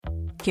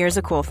Here's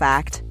a cool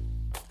fact.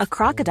 A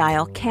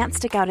crocodile can't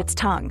stick out its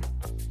tongue.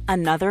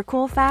 Another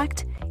cool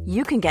fact,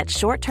 you can get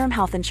short-term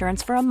health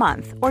insurance for a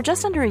month or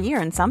just under a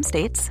year in some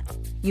states.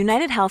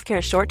 United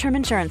Healthcare short-term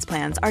insurance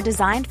plans are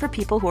designed for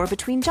people who are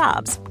between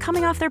jobs,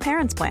 coming off their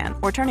parents' plan,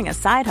 or turning a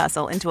side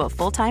hustle into a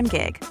full-time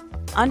gig.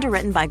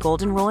 Underwritten by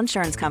Golden Rule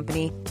Insurance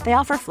Company, they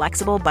offer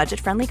flexible,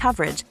 budget-friendly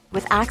coverage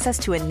with access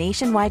to a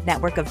nationwide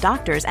network of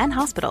doctors and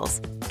hospitals.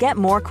 Get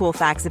more cool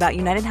facts about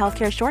United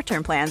Healthcare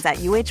short-term plans at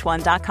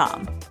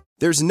uh1.com.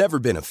 There's never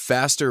been a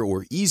faster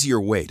or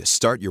easier way to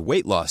start your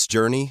weight loss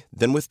journey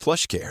than with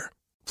PlushCare.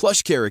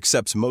 PlushCare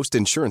accepts most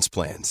insurance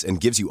plans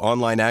and gives you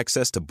online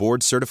access to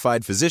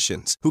board-certified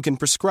physicians who can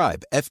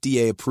prescribe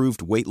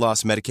FDA-approved weight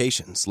loss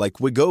medications like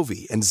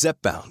Wegovy and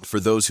Zepbound for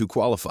those who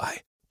qualify.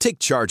 Take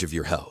charge of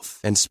your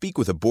health and speak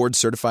with a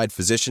board-certified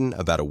physician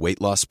about a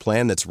weight loss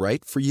plan that's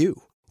right for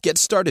you. Get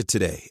started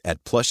today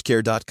at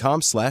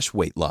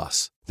plushcare.com/weight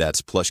loss.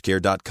 That's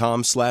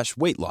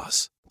plushcare.com/weight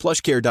loss.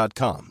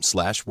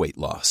 plushcare.com/weight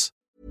loss.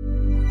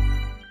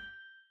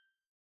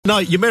 Now,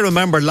 you may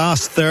remember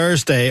last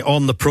Thursday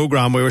on the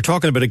programme we were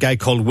talking about a guy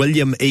called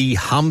William E.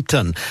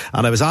 Hampton,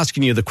 and I was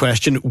asking you the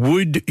question,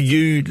 would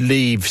you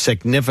leave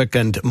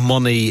significant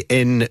money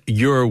in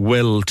your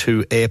will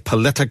to a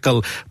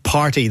political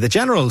party? The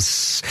general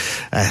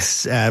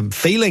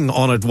feeling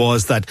on it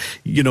was that,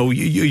 you know,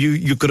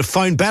 you could have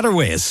found better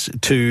ways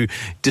to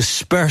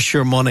disperse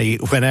your money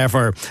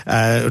whenever,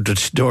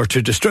 or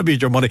to distribute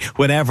your money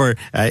whenever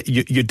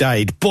you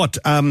died. But,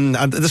 and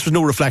this was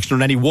no reflection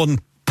on any one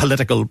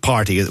political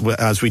party,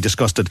 as we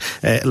discussed it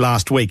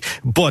last week.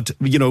 But,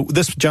 you know,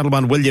 this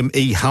gentleman, William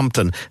E.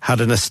 Hampton,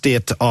 had an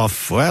estate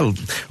of, well,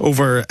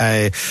 over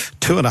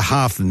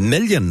 2.5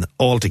 million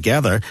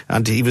altogether,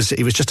 and he was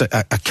just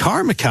a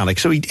car mechanic.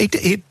 So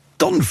he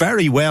done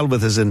very well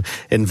with his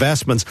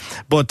investments,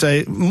 but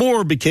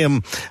more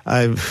became,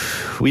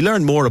 we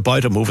learned more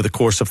about him over the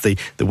course of the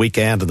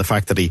weekend, and the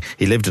fact that he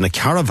lived in a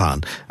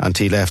caravan and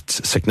he left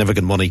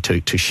significant money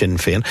to Sinn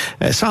Féin.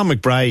 Sam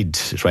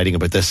McBride is writing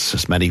about this,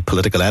 as many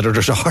political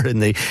editors are in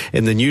the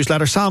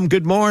newsletter. Sam,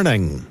 good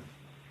morning.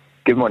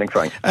 Good morning,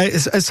 Frank.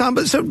 Sam,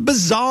 it's a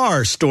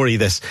bizarre story,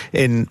 this,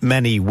 in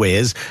many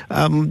ways.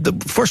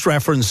 The first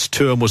reference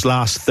to him was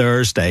last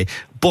Thursday,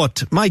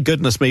 but my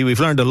goodness me, we've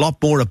learned a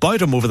lot more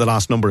about him over the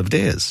last number of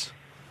days.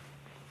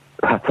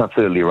 That's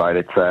absolutely right.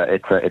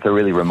 It's a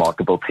really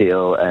remarkable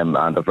tale, and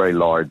a very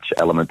large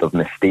element of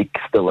mystique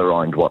still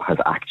around what has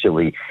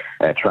actually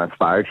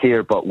transpired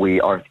here. But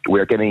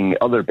we're getting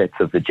other bits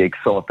of the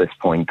jigsaw at this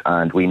point,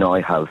 and we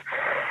now have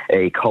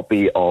a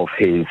copy of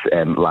his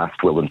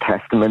last will and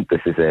testament.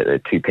 This is a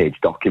 2-page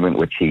document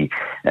which he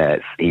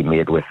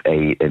made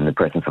in the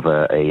presence of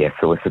a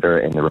solicitor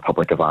in the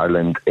Republic of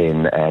Ireland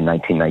in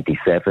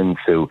 1997.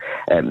 So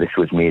this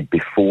was made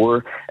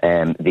before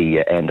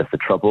the end of the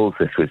Troubles.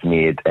 This was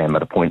made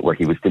at a point where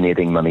he was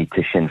donating money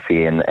to Sinn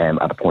Féin,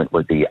 at a point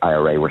where the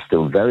IRA were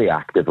still very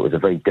active. It was a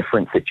very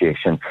different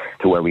situation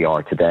to where we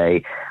are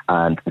today.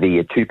 And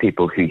the two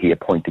people who he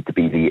appointed to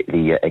be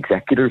the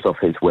executors of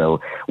his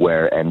will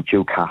were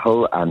Joe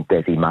Cahill and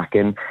Desi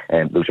Mackin.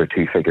 Those are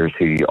two figures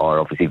who are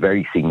obviously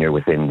very senior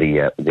within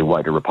the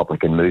wider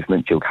Republican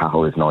movement. Joe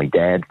Cahill is now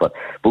dead, but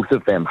both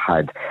of them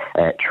had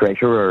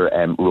treasurer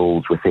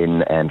roles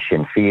within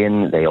Sinn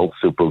Féin. They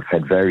also both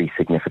had very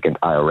significant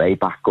IRA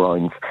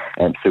backgrounds.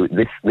 So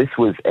this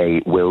was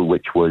a will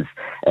which was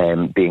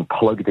being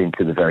plugged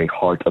into the very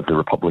heart of the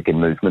Republican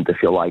movement,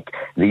 if you like.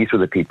 These were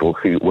the people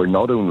who were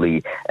not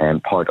only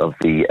part of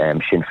the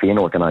Sinn Féin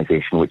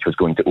organisation, which was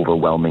going to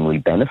overwhelmingly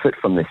benefit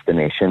from this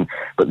donation,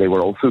 but they were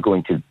also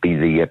going to be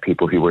the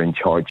people who were in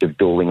charge of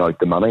doling out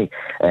the money.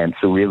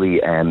 So really,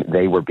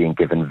 they were being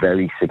given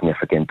very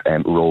significant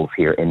roles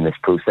here in this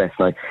process.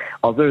 Now,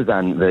 other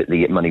than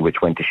the money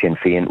which went to Sinn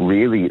Féin,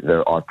 really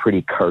there are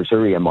pretty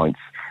cursory amounts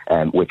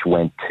which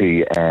went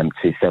to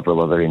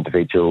several other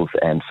individuals.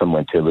 Some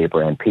went to a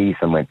Labour MP,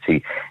 some went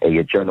to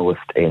a journalist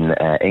in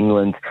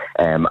England,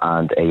 and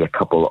a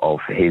couple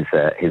of his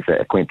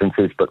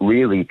acquaintances. But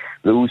really,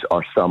 those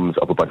are sums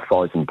of about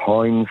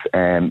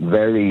 £1,000,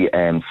 very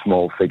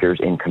small figures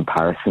in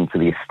comparison to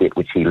the estate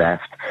which he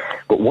left.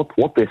 But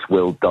what this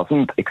will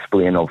doesn't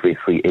explain,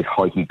 obviously, is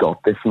how he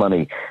got this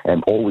money.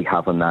 All we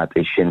have on that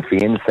is Sinn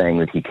Féin saying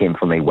that he came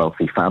from a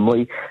wealthy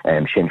family.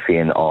 Sinn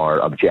Féin are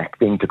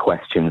objecting to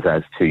questions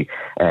as to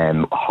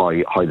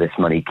how this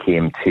money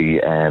came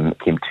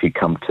to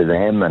come to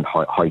them, and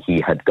how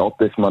he had got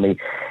this money.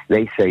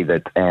 They say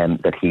that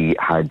he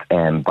had,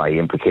 by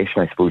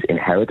implication, I suppose,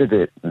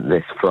 inherited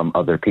this from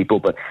other people.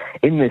 But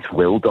in this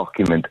will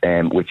document,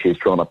 which is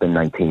drawn up in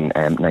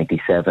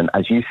 1997,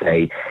 as you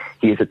say,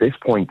 he is at this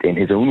point in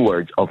his own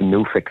words, of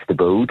no fixed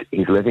abode.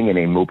 He's living in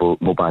a mobile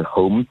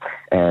home.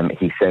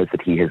 He says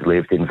that he has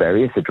lived in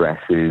various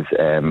addresses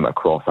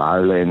across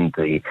Ireland,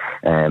 the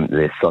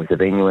south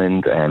of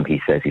England.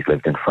 He says he's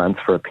lived in France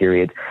for a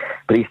period.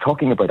 But he's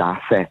talking about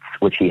assets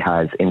which he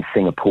has in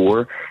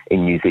Singapore,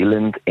 in New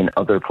Zealand, in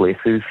other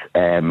places.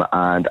 And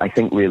I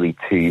think really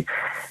to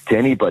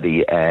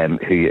anybody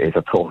who is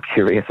at all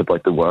curious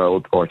about the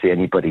world, or to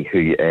anybody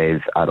who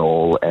is at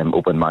all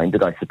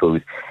open-minded, I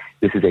suppose,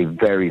 this is a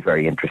very,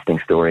 very interesting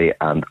story,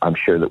 and I'm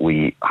sure that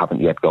we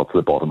haven't yet got to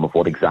the bottom of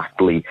what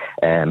exactly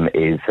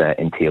is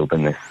entailed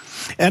in this.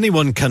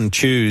 Anyone can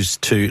choose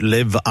to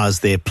live as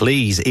they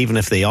please, even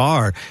if they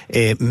are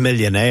a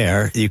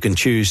millionaire. You can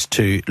choose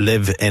to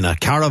live in a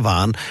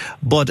caravan.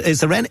 But is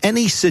there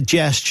any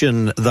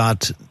suggestion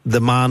that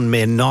the man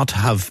may not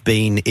have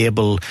been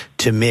able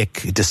to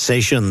make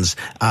decisions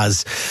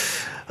as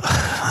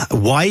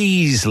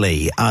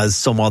wisely as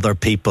some other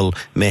people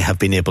may have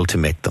been able to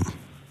make them?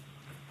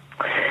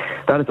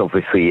 That is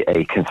obviously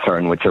a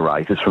concern which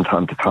arises from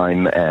time to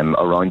time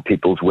around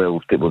people's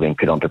wills, people being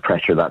put under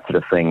pressure, that sort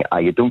of thing.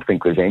 I don't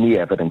think there's any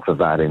evidence of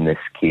that in this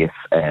case.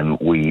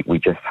 We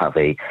just have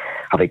a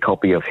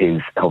copy of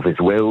his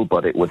will,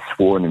 but it was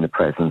sworn in the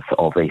presence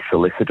of a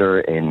solicitor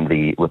in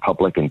the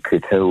Republic in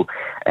Cootehill.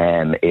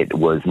 It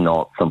was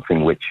not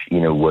something which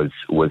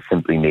was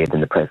simply made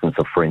in the presence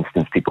of, for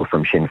instance, people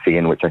from Sinn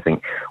Féin, which I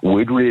think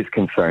would raise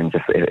concerns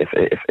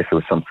if there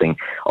was something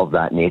of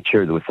that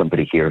nature. There was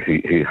somebody here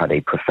who had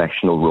a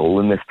professional role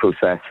in this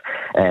process.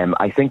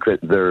 I think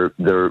that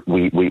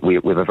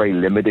we have a very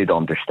limited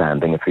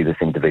understanding of who this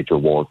individual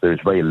was. There's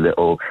very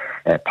little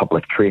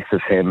public trace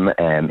of him.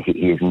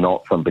 He is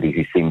not somebody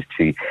who seems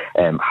to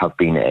have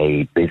been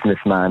a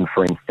businessman,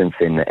 for instance,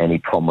 in any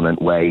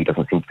prominent way. He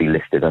doesn't seem to be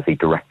listed as a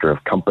director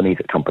of companies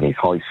at Companies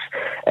House.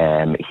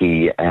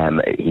 He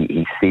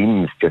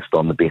seems, just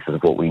on the basis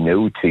of what we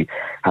know, to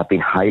have been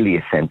highly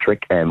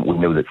eccentric. We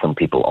know that some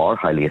people are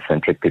highly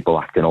eccentric. People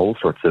act in all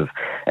sorts of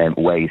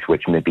ways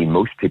which maybe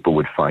most people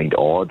would find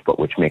odd, but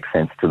which makes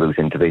sense to those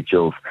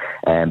individuals.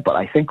 But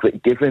I think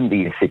that given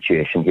the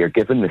situation here,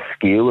 given the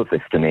scale of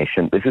this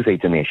donation, this is a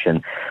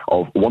donation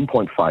of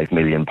 £1.5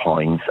 million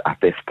at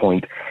this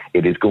point.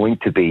 It is going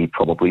to be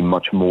probably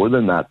much more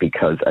than that,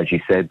 because, as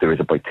you said, there is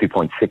about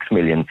 2.6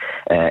 million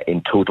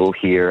in total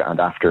here, and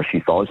after a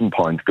few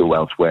 £1,000 go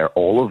elsewhere,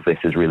 all of this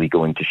is really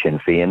going to Sinn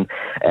Féin.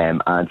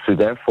 And so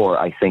therefore,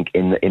 I think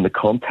in the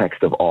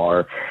context of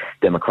our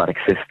democratic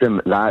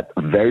system, that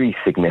very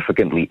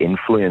significantly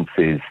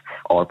influences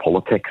our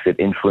politics. It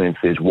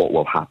influences what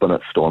will happen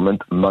at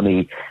Stormont.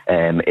 Money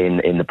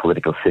in the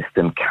political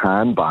system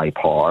can buy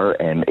power.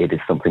 It is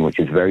something which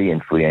is very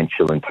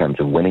influential in terms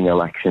of winning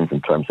elections,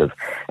 in terms of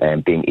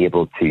being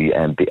able to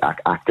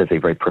act as a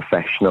very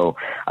professional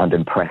and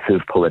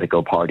impressive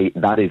political party.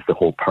 That is the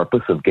whole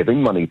purpose of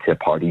giving money to a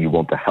party. You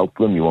want to help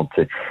them. You want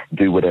to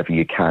do whatever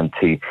you can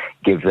to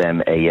give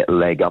them a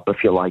leg up,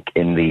 if you like,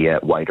 in the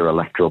wider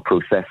electoral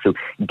process. So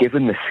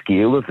given the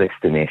scale of this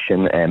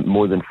donation,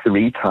 more than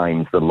 3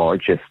 times the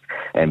largest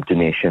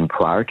donation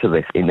prior to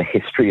this in the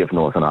history of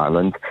Northern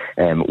Ireland,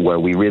 where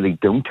we really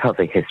don't have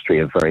a history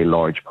of very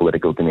large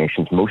political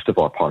donations. Most of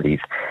our parties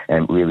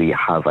really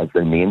have as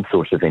their main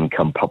source of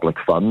income public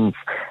funds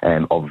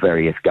of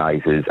various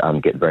guises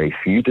and get very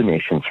few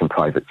donations from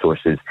private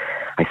sources.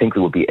 I think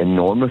there will be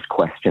enormous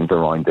questions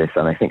around this,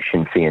 and I think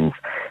Sinn Féin's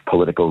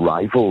political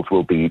rivals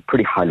will be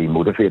pretty highly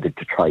motivated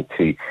to try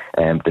to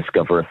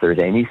discover if there's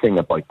anything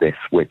about this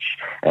which,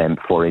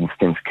 for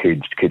instance,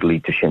 could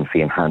lead to Sinn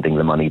Féin handing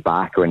the money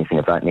back or anything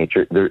of that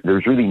nature.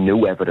 There's really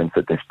no evidence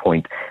at this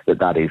point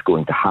that is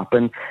going to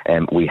happen.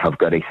 We have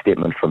got a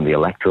statement from the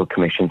Electoral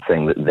Commission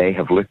saying that they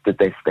have looked at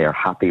this, they are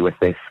happy with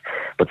this.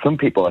 But some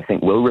people, I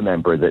think, will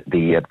remember that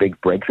the big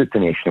Brexit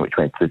donation which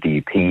went to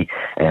the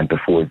DUP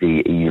before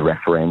the EU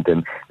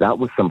referendum, that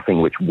was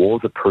something which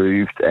was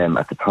approved.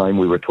 At the time,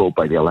 we were told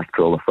by the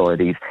electoral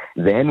authorities.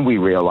 Then we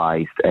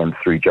realised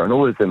through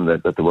journalism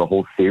that there were a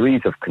whole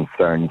series of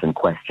concerns and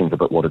questions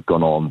about what had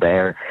gone on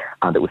there,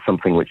 and it was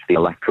something which the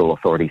electoral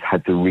authorities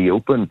had to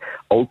reopen.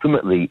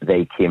 Ultimately,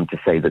 they came to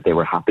say that they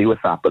were happy with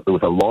that, but there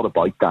was a lot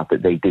about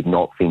that they did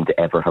not seem to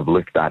ever have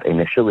looked at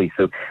initially.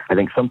 So I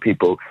think some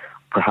people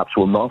perhaps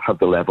will not have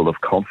the level of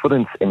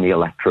confidence in the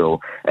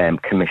Electoral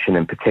Commission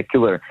in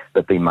particular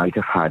that they might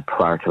have had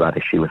prior to that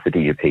issue with the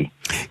DUP.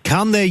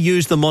 Can they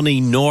use the money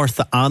north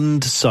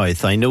and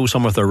south? I know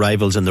some of their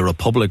rivals in the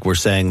Republic were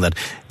saying that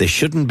they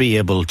shouldn't be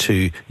able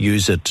to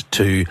use it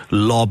to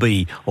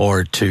lobby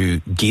or to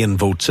gain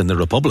votes in the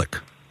Republic.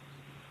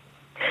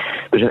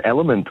 There's an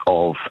element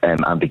of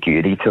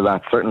ambiguity to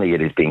that. Certainly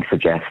it is being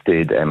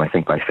suggested, I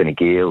think, by Fine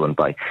Gael and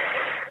by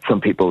some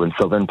people in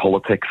southern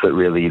politics that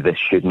really this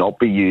should not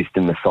be used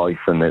in the south,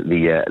 and that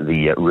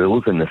the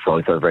rules in the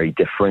south are very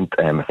different.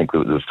 I think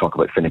there was talk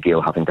about Fine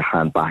Gael having to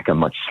hand back a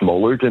much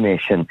smaller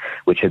donation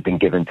which had been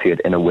given to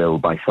it in a will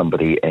by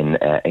somebody in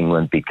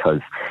England, because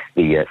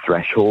the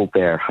threshold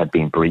there had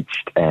been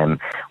breached,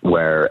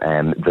 where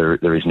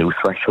there is no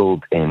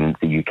threshold in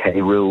the UK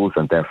rules,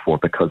 and therefore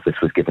because this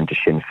was given to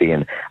Sinn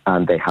Féin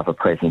and they have a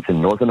presence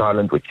in Northern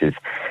Ireland, which is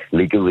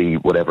legally,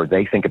 whatever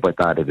they think about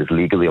that, it is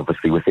legally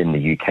obviously within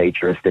the UK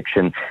jurisdiction,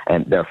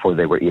 and therefore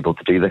they were able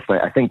to do this. Now,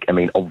 I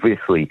mean,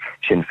 obviously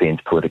Sinn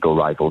Féin's political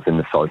rivals in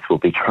the south will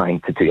be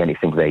trying to do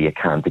anything they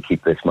can to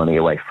keep this money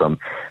away from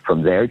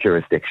their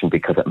jurisdiction,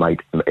 because it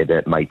might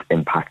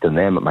impact on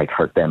them, it might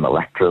hurt them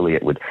electorally,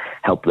 it would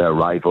help their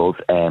rivals.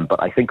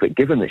 But I think that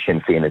given that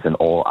Sinn Féin is an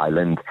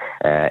all-island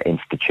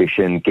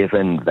institution,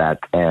 given that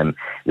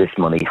this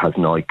money has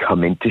now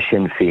come into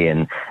Sinn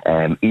Féin,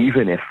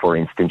 even if, for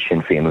instance,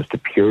 Sinn Féin was to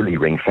purely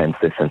ring-fence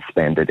this and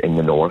spend it in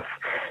the north,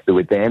 there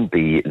would then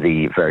be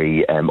the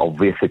very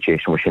obvious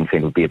situation where Sinn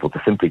Féin would be able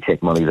to simply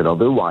take money that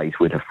otherwise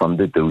would have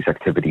funded those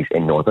activities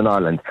in Northern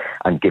Ireland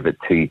and give it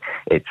to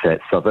its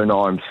southern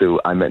arm. So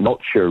I'm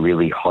not sure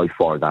really how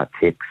far that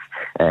takes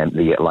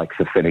the likes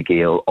of Fine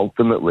Gael.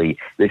 Ultimately,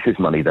 this is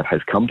money that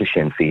has come to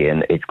Sinn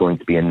Féin. It's going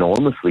to be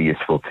enormously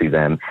useful to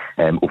them,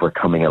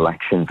 overcoming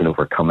elections and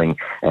overcoming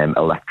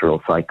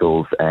electoral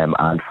cycles.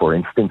 And for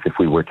instance, if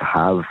we were to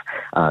have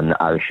an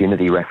Irish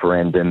unity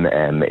referendum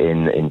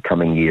in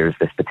coming years,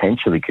 this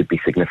potentially could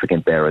be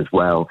significant there as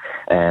well.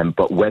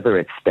 But whether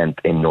it's spent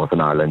in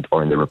Northern Ireland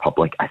or in the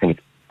Republic, I think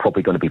it's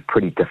probably going to be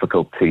pretty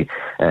difficult to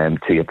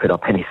put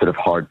up any sort of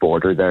hard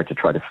border there to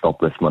try to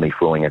stop this money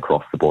flowing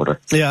across the border.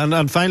 Yeah,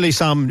 and finally,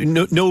 Sam,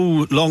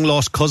 no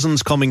long-lost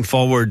cousins coming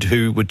forward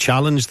who would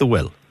challenge the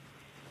will?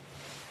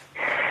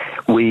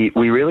 We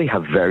really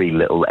have very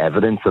little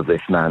evidence of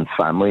this man's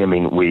family. I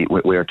mean,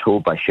 we are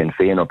told by Sinn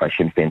Féin or by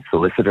Sinn Féin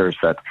solicitors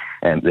that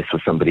this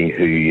was somebody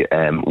who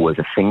was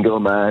a single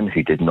man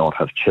who did not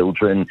have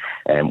children.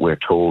 We're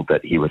told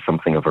that he was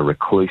something of a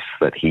recluse,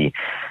 that he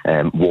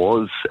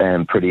was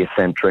pretty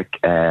eccentric.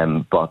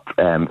 But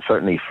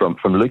certainly from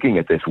looking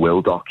at this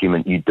will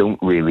document, you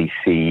don't really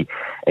see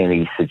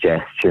any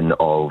suggestion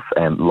of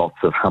lots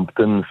of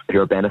Hamptons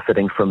who are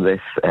benefiting from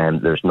this.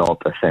 There's not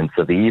a sense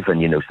of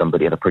even,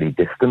 somebody at a pretty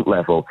distant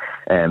level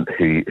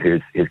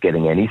who's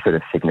getting any sort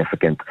of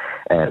significant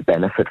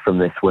benefit from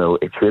this will.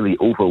 It's really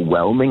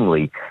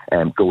overwhelmingly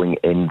going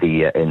in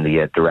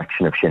the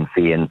direction of Sinn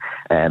Féin,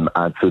 and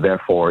so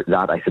therefore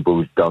that, I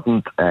suppose,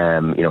 doesn't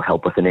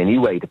help us in any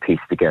way to piece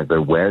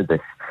together where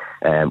this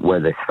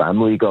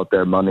family got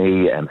their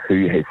money,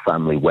 who his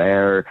family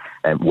were,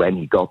 when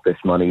he got this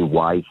money,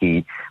 why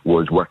he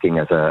was working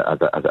as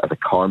a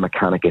car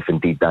mechanic, if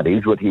indeed that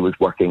is what he was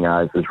working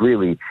as.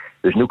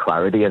 There's no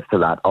clarity as to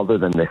that, other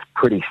than this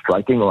pretty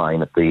striking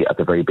line at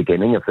the very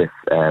beginning of this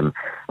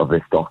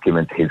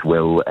document, his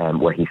will,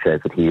 where he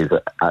says that he is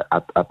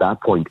at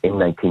that point in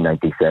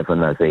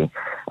 1997 as a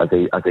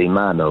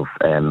man of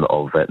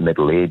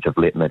middle age, of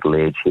late middle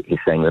age. He's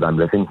saying that I'm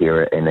living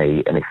here in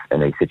a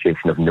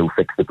situation of no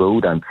fixed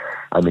abode. I'm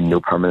in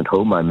no permanent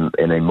home. I'm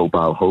in a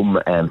mobile home,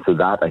 so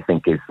that, I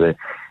think, is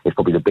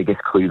probably the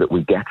biggest clue that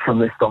we get from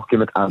this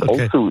document. And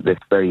also this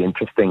very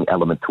interesting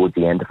element towards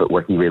the end of it,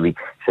 where he really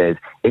says,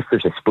 if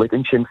there's a split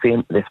in Sinn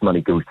Féin, this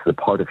money goes to the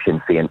part of Sinn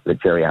Féin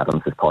that Gerry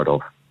Adams is part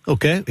of.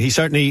 Okay, he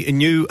certainly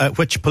knew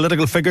which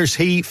political figures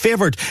he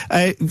favoured.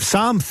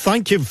 Sam,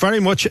 thank you very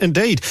much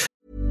indeed.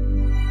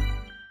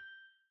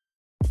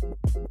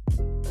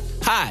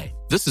 Hi,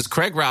 this is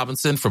Craig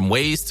Robinson from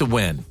Ways to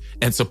Win,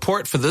 and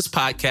support for this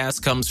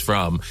podcast comes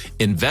from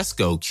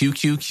Invesco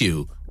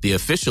QQQ, the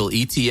official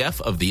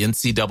ETF of the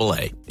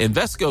NCAA.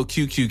 Invesco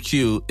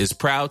QQQ is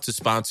proud to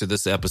sponsor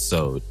this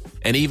episode,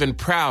 and even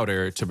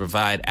prouder to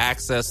provide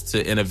access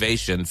to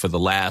innovation for the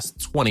last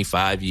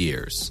 25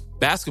 years.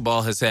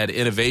 Basketball has had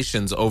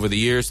innovations over the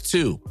years,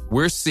 too.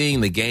 We're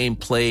seeing the game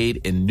played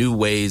in new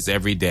ways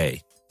every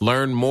day.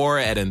 Learn more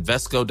at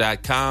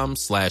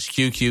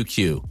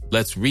Invesco.com/QQQ.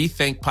 Let's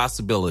rethink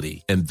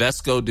possibility.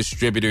 Invesco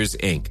Distributors,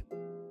 Inc.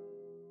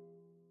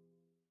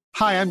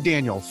 Hi, I'm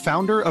Daniel,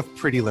 founder of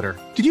Pretty Litter.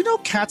 Did you know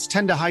cats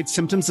tend to hide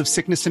symptoms of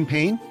sickness and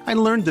pain? I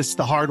learned this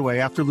the hard way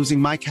after losing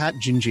my cat,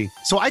 Gingy.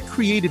 So I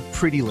created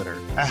Pretty Litter,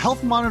 a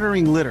health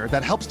monitoring litter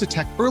that helps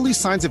detect early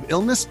signs of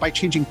illness by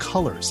changing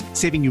colors,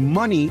 saving you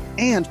money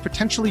and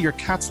potentially your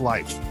cat's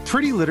life.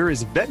 Pretty Litter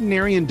is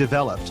veterinarian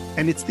developed,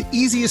 and it's the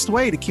easiest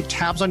way to keep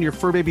tabs on your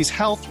fur baby's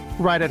health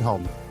right at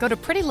home. Go to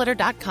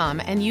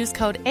prettylitter.com and use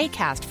code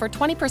ACAST for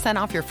 20%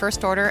 off your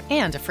first order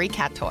and a free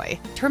cat toy.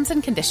 Terms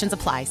and conditions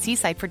apply. See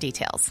site for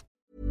details.